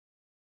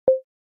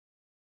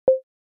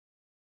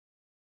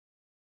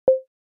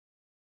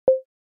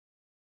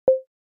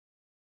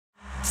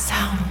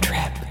Sound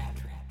Trip.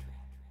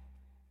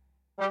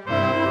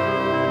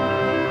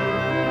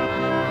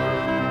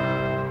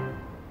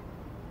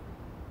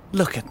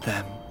 Look at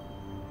them.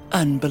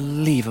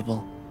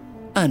 Unbelievable.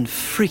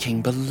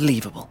 Unfreaking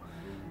believable.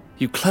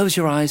 You close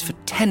your eyes for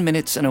 10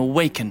 minutes and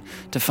awaken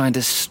to find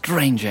a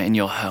stranger in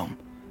your home.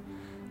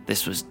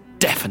 This was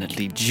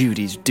definitely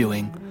Judy's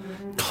doing.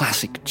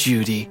 Classic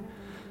Judy.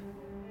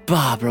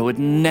 Barbara would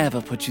never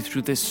put you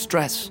through this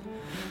stress.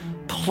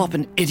 Plop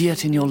an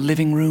idiot in your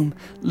living room,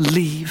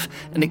 leave,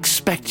 and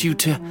expect you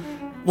to...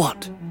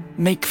 what?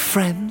 Make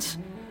friends?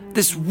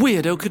 This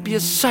weirdo could be a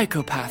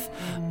psychopath,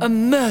 a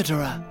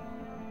murderer.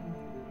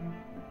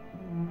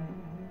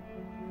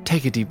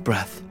 Take a deep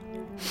breath.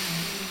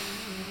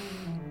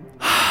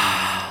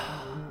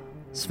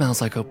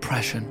 Smells like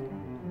oppression.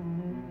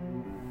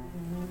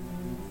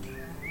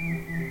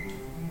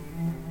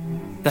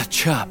 That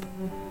chirp.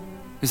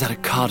 Is that a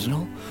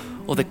cardinal?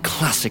 Or the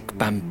classic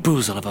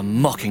bamboozle of a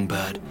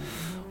mockingbird?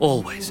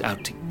 Always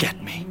out to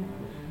get me.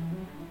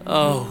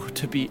 Oh,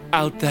 to be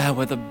out there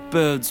where the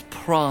birds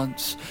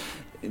prance.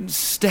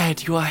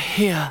 Instead, you are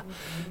here,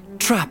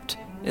 trapped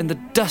in the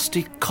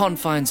dusty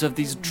confines of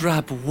these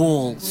drab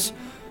walls.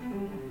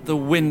 The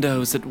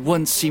windows that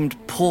once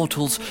seemed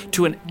portals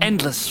to an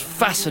endless,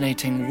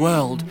 fascinating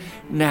world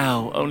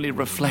now only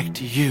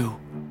reflect you.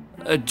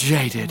 A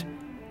jaded,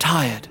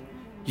 tired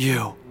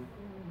you.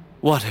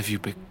 What have you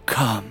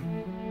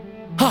become?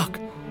 Hark!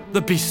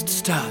 The beast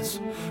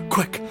stirs.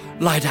 Quick,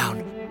 lie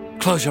down.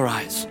 Close your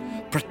eyes.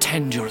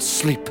 Pretend you're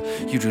asleep.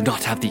 You do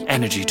not have the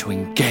energy to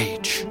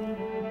engage.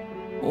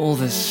 All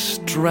this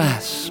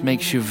stress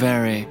makes you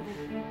very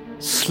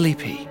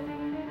sleepy.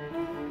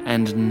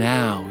 And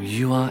now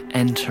you are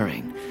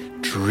entering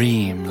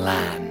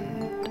dreamland.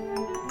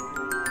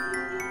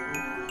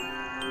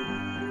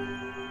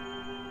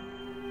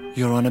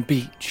 You're on a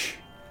beach.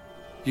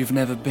 You've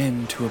never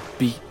been to a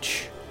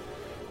beach.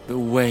 The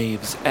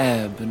waves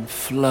ebb and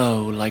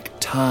flow like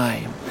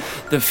time,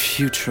 the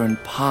future and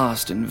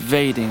past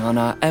invading on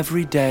our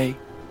everyday.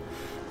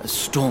 A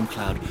storm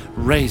cloud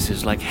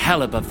raises like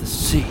hell above the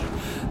sea.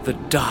 The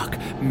dark,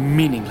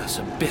 meaningless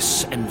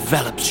abyss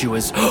envelops you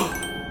as...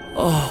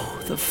 Oh,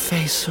 the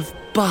face of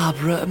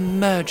Barbara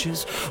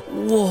emerges,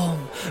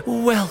 warm,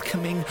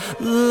 welcoming,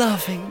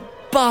 loving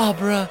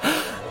Barbara.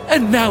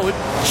 And now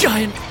a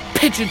giant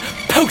pigeon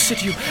pokes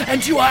at you,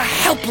 and you are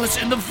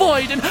helpless in the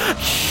void, and...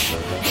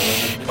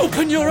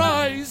 Open your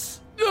eyes!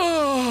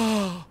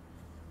 Oh.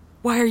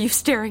 Why are you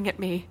staring at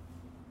me?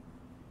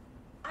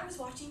 I was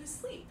watching you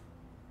sleep.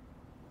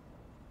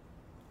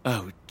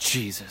 Oh,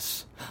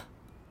 Jesus.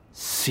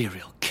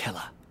 Serial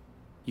killer.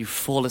 You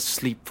fall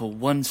asleep for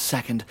 1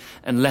 second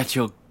and let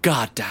your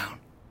guard down.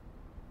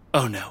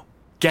 Oh no.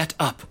 Get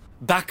up.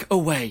 Back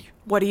away.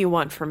 What do you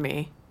want from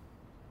me?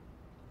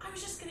 I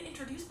was just going to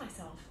introduce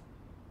myself.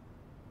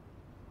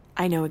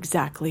 I know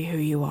exactly who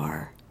you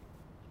are.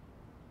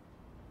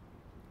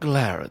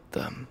 Glare at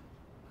them.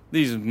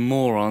 These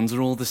morons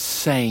are all the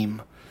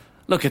same.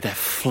 Look at their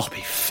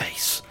floppy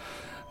face.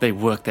 They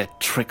work their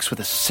tricks with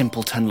a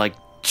simpleton like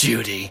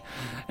Judy.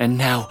 And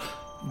now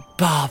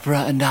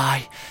Barbara and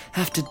I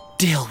have to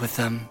deal with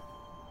them.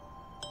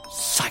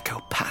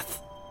 Psychopath.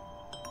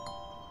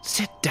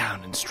 Sit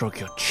down and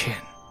stroke your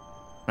chin.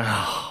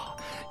 Oh,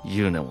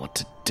 you know what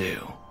to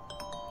do.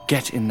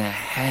 Get in their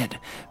head.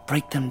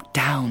 Break them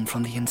down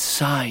from the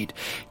inside.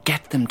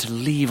 Get them to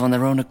leave on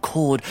their own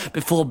accord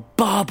before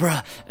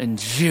Barbara and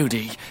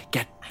Judy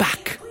get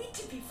back. I can't wait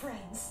to be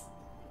friends.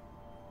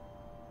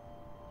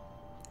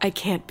 I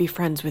can't be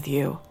friends with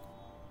you.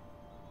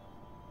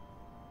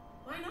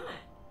 Why not?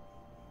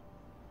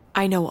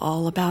 I know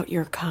all about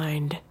your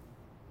kind.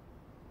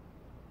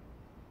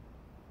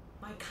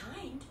 My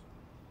kind?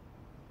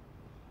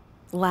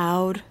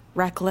 Loud,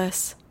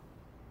 reckless.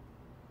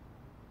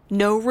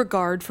 No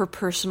regard for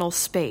personal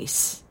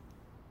space.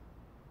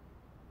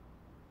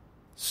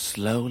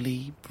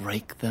 Slowly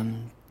break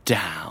them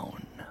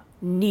down.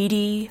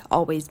 Needy,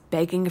 always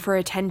begging for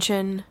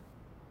attention.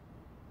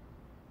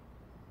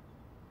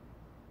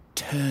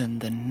 Turn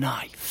the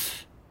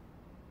knife.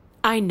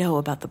 I know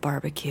about the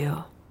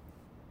barbecue.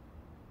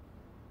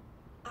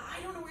 I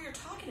don't know what you're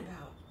talking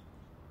about.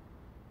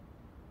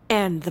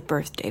 And the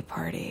birthday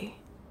party.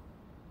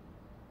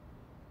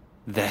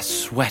 They're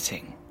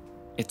sweating.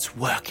 It's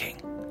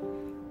working.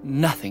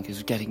 Nothing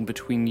is getting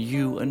between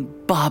you and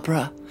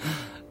Barbara.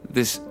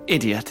 This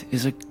idiot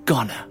is a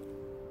goner.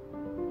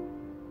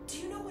 Do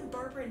you know when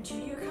Barbara and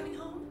Judy are coming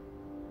home?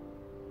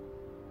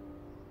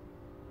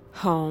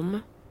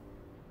 Home?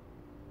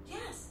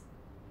 Yes.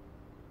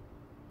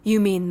 You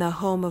mean the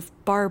home of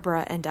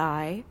Barbara and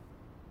I?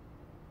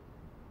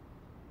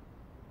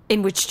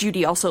 In which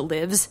Judy also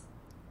lives?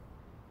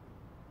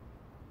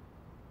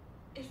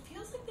 It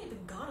feels like they've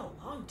been gone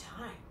a long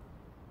time.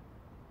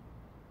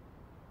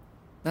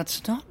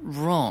 That's not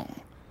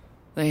wrong.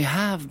 They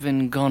have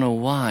been gone a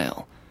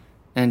while,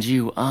 and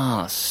you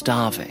are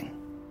starving.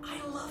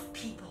 I love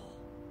people.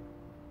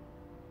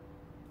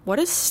 What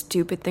a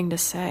stupid thing to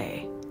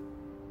say.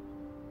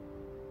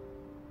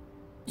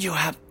 You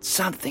have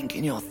something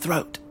in your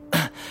throat.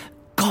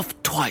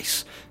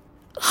 twice.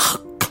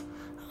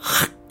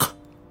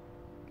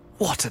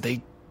 What are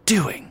they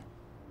doing?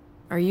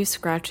 Are you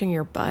scratching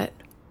your butt?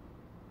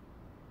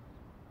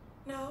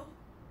 No.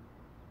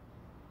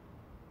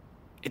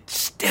 It's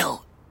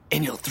still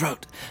in your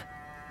throat.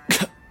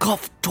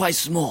 Cough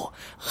twice more.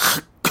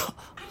 I'm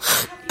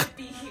happy to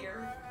be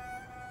here.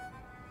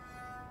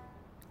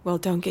 Well,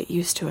 don't get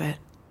used to it.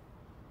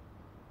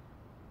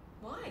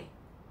 Why?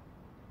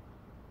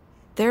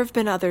 There have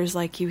been others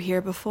like you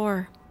here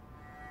before.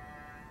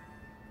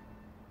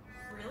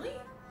 Really?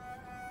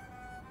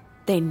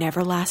 They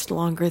never last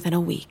longer than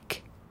a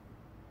week.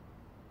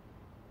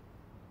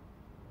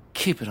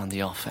 Keep it on the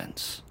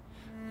offense.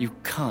 You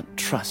can't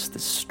trust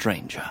this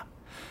stranger.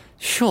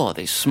 Sure,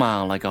 they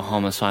smile like a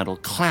homicidal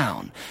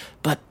clown,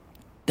 but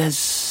there's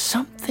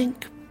something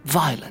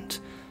violent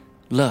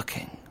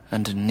lurking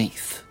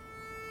underneath.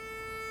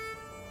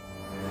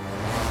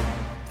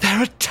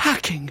 They're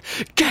attacking!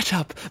 Get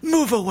up!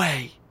 Move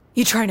away!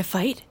 You trying to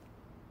fight?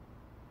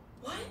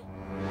 What?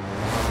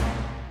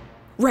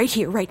 Right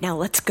here, right now,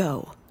 let's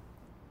go.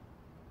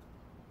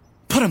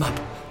 Put 'em up!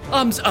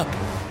 Arms up!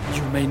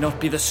 You may not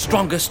be the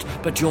strongest,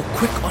 but you're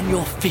quick on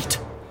your feet.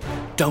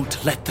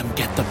 Don't let them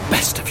get the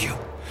best of you.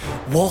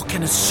 Walk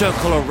in a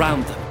circle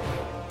around them.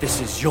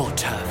 This is your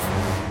turf.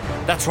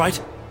 That's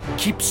right.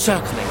 Keep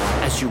circling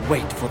as you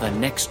wait for the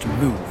next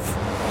move.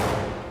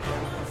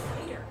 I'm not a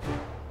fighter.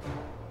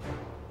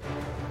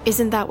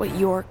 Isn't that what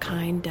your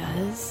kind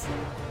does?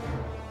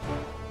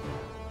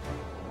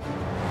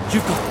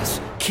 You've got this.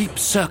 Keep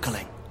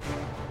circling.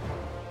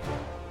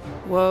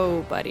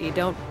 Whoa, buddy,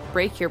 don't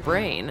break your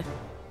brain.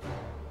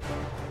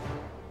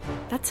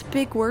 That's a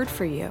big word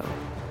for you.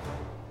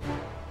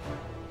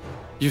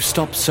 You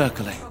stop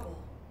circling. Trouble.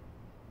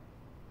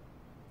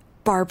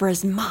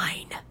 Barbara's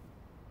mine.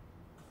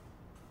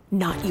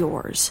 Not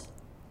yours.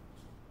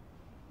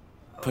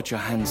 Put your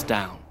hands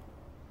down.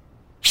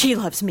 She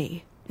loves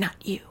me, not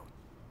you.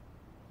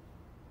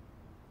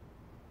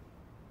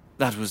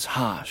 That was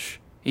harsh,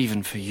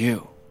 even for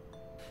you.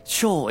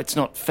 Sure, it's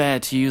not fair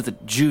to you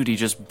that Judy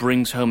just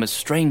brings home a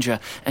stranger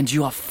and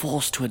you are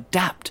forced to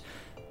adapt.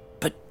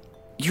 But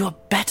you are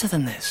better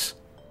than this.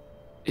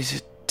 Is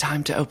it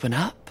time to open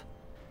up?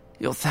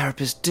 Your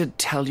therapist did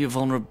tell you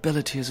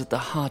vulnerability is at the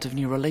heart of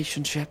new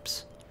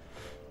relationships.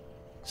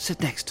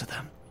 Sit next to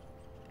them.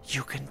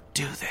 You can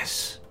do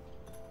this.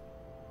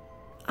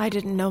 I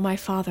didn't know my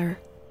father.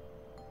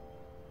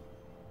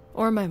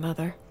 Or my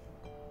mother.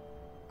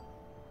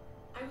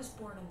 I was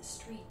born on the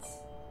streets.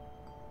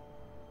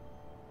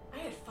 I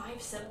had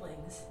 5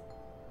 siblings.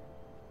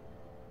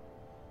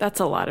 That's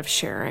a lot of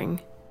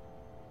sharing.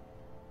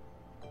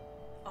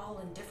 All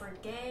in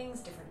different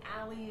gangs, different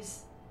alleys.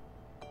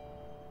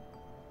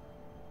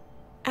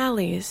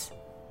 Alleys.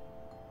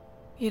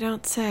 You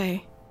don't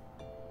say.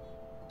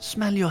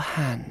 Smell your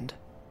hand.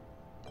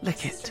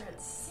 Lick My it. sister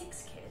had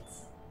 6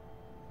 kids.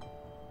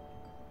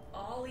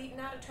 All eaten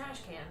out of trash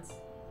cans.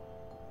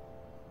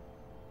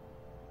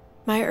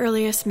 My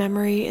earliest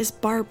memory is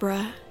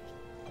Barbara.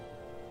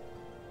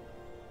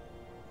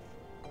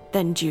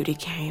 Then Judy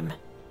came.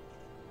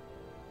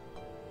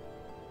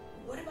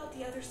 What about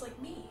the others like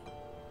me?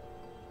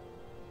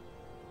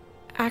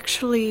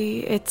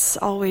 Actually, it's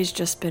always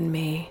just been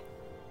me.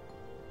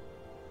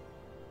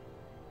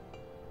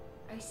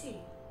 I see.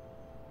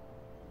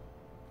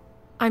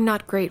 I'm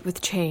not great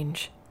with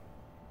change.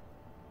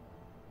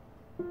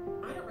 I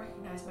don't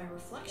recognize my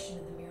reflection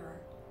in the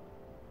mirror.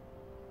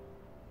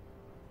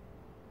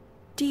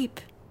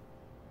 Deep.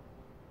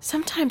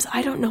 Sometimes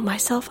I don't know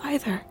myself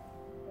either.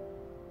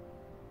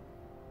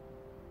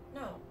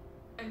 No,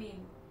 I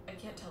mean, I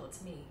can't tell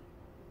it's me.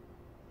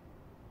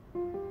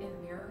 In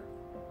the mirror,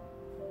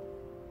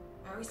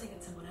 I always think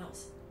it's someone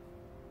else.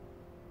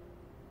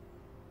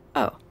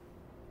 Oh.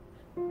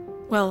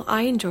 Well,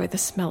 I enjoy the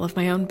smell of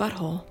my own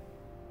butthole.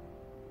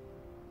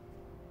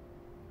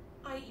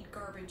 I eat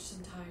garbage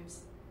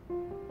sometimes.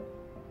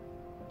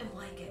 And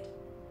like it.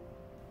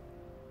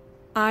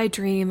 I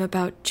dream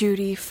about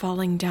Judy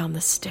falling down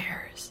the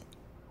stairs.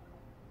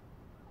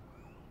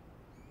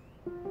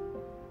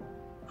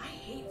 I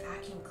hate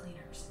vacuum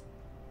cleaners.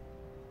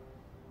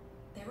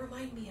 They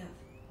remind me of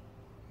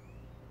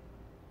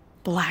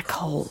Black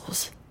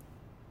holes.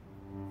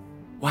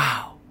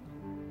 Wow.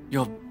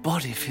 Your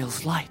body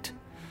feels light.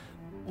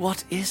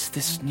 What is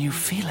this new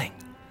feeling?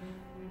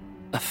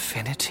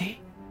 Affinity?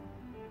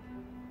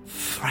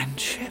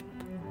 Friendship?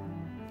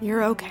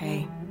 You're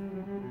okay.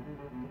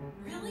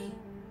 Really?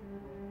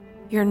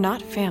 You're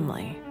not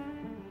family.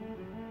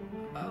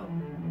 Oh,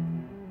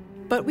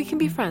 But we can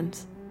be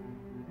friends.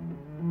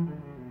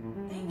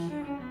 thank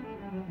you.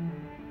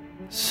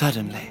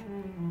 Suddenly,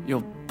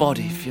 your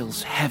body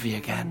feels heavy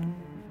again.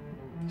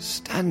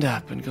 Stand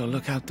up and go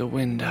look out the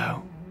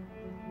window.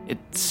 It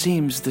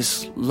seems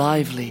this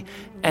lively,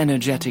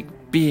 energetic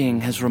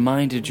being has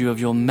reminded you of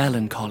your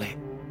melancholy,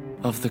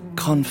 of the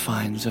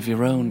confines of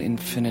your own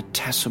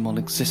infinitesimal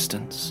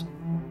existence.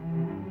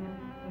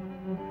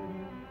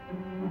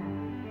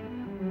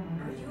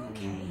 Are you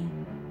okay?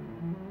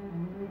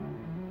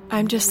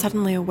 I'm just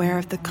suddenly aware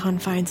of the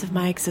confines of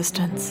my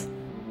existence.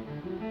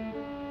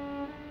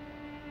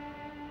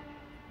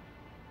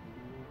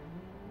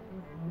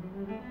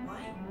 What?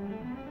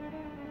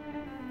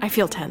 I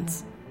feel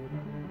tense.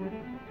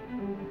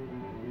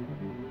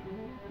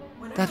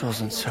 Whenever That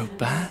wasn't I so feel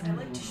bad. tense, I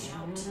like to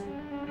shout.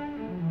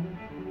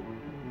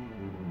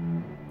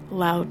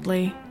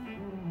 Loudly.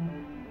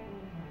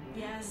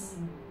 Yes,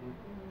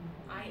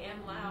 I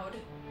am loud.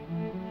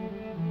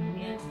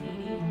 And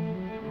needy.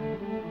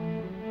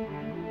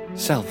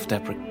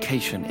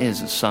 Self-deprecation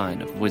is a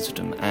sign of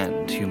wisdom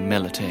and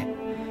humility.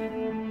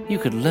 You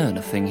could learn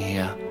a thing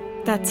here.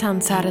 That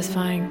sounds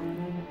satisfying.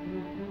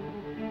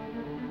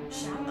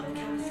 Shout on the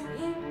count of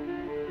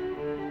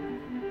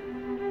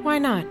 3? Why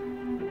not?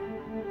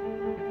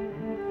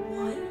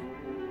 1,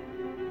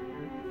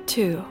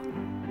 2.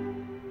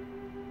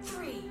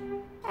 3.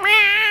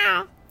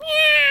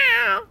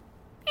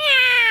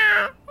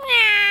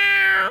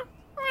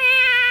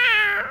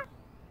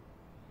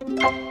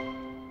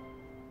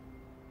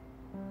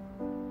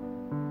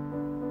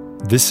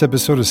 This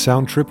episode of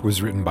Sound Trip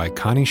was written by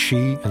Connie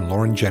Shee and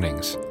Lauren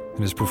Jennings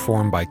and is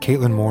performed by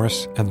Caitlin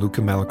Morris and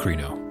Luca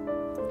Malacrino.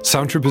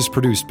 Sound Trip is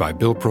produced by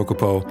Bill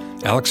Procopo,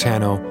 Alex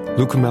Hanno,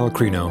 Luca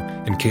Malacrino,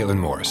 and Caitlin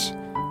Morris.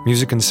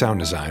 Music and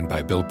sound design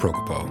by Bill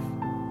Procopo.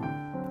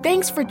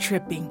 Thanks for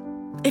tripping.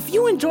 If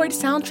you enjoyed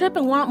Sound Trip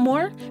and want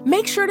more,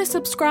 make sure to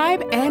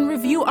subscribe and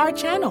review our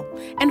channel.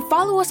 And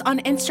follow us on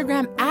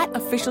Instagram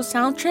 @Official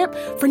Sound Trip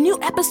for new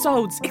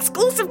episodes,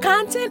 exclusive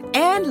content,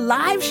 and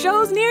live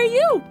shows near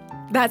you.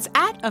 That's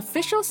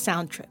 @Official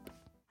Sound Trip.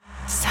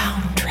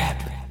 Sound